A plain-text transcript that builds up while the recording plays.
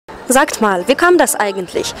Sagt mal, wie kam das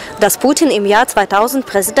eigentlich, dass Putin im Jahr 2000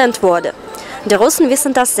 Präsident wurde? Die Russen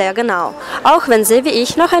wissen das sehr genau, auch wenn sie wie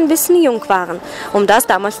ich noch ein bisschen jung waren, um das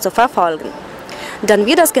damals zu verfolgen. Denn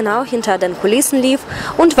wie das genau hinter den Kulissen lief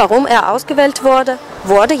und warum er ausgewählt wurde,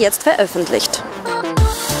 wurde jetzt veröffentlicht.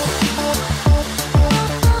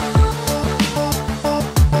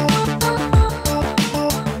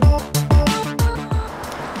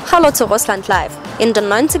 Hallo zu Russland Live. In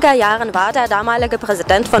den 90er Jahren war der damalige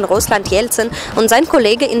Präsident von Russland Jelzin und sein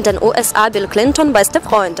Kollege in den USA Bill Clinton beste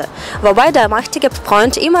Freunde, wobei der mächtige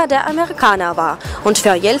Freund immer der Amerikaner war und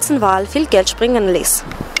für Jelzin-Wahl viel Geld springen ließ.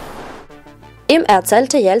 Ihm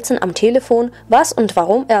erzählte Jelzin am Telefon, was und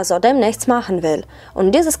warum er so demnächst machen will,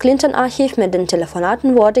 und dieses Clinton-Archiv mit den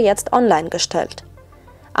Telefonaten wurde jetzt online gestellt.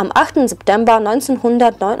 Am 8. September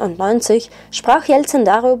 1999 sprach Jelzin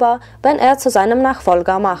darüber, wenn er zu seinem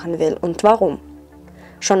Nachfolger machen will und warum.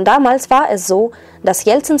 Schon damals war es so, dass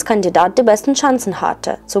Jelzins Kandidat die besten Chancen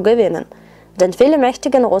hatte, zu gewinnen, denn viele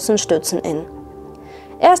mächtige Russen stützen ihn.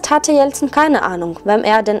 Erst hatte Jelzin keine Ahnung, wem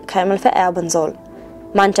er den Kreml vererben soll,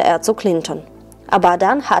 meinte er zu Clinton. Aber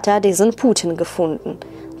dann hat er diesen Putin gefunden,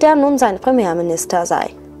 der nun sein Premierminister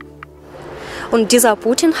sei. Und dieser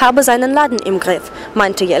Putin habe seinen Laden im Griff,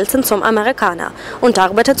 meinte Jelzin zum Amerikaner, und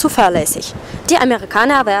arbeite zuverlässig. Die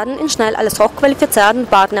Amerikaner werden ihn schnell als hochqualifizierten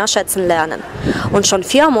Partner schätzen lernen. Und schon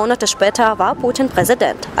 4 Monate später war Putin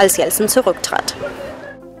Präsident, als Jelzin zurücktrat.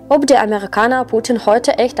 Ob die Amerikaner Putin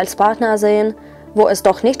heute echt als Partner sehen, wo es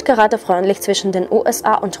doch nicht gerade freundlich zwischen den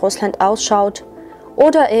USA und Russland ausschaut,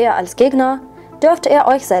 oder eher als Gegner, dürft ihr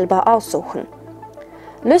euch selber aussuchen.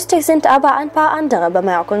 Lustig sind aber ein paar andere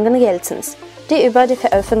Bemerkungen Jelzins, die über die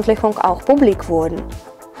Veröffentlichung auch publik wurden.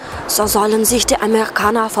 So sollen sich die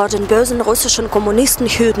Amerikaner vor den bösen russischen Kommunisten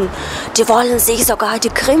hüten. Die wollen sich sogar die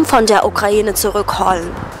Krim von der Ukraine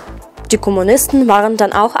zurückholen. Die Kommunisten waren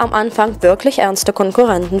dann auch am Anfang wirklich ernste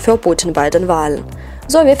Konkurrenten für Putin bei den Wahlen,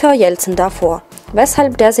 so wie für Jelzin davor,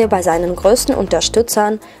 weshalb der sie bei seinen größten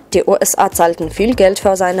Unterstützern, die USA zahlten viel Geld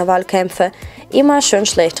für seine Wahlkämpfe, immer schön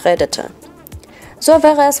schlecht redete. So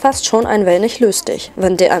wäre es fast schon ein wenig lustig,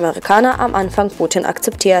 wenn die Amerikaner am Anfang Putin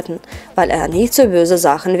akzeptierten, weil er nie so böse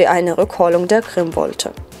Sachen wie eine Rückholung der Krim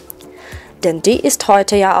wollte. Denn die ist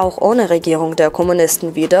heute ja auch ohne Regierung der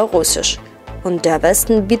Kommunisten wieder russisch. Und der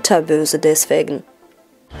Westen bitterböse deswegen.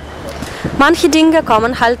 Manche Dinge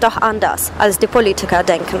kommen halt doch anders, als die Politiker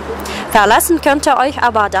denken. Verlassen könnt ihr euch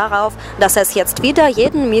aber darauf, dass es jetzt wieder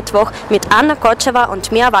jeden Mittwoch mit Anna Kotschewa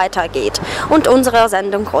und mir weitergeht und unserer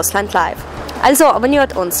Sendung Russland Live. Also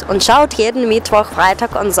abonniert uns und schaut jeden Mittwoch,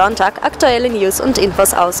 Freitag und Sonntag aktuelle News und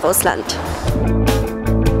Infos aus Russland.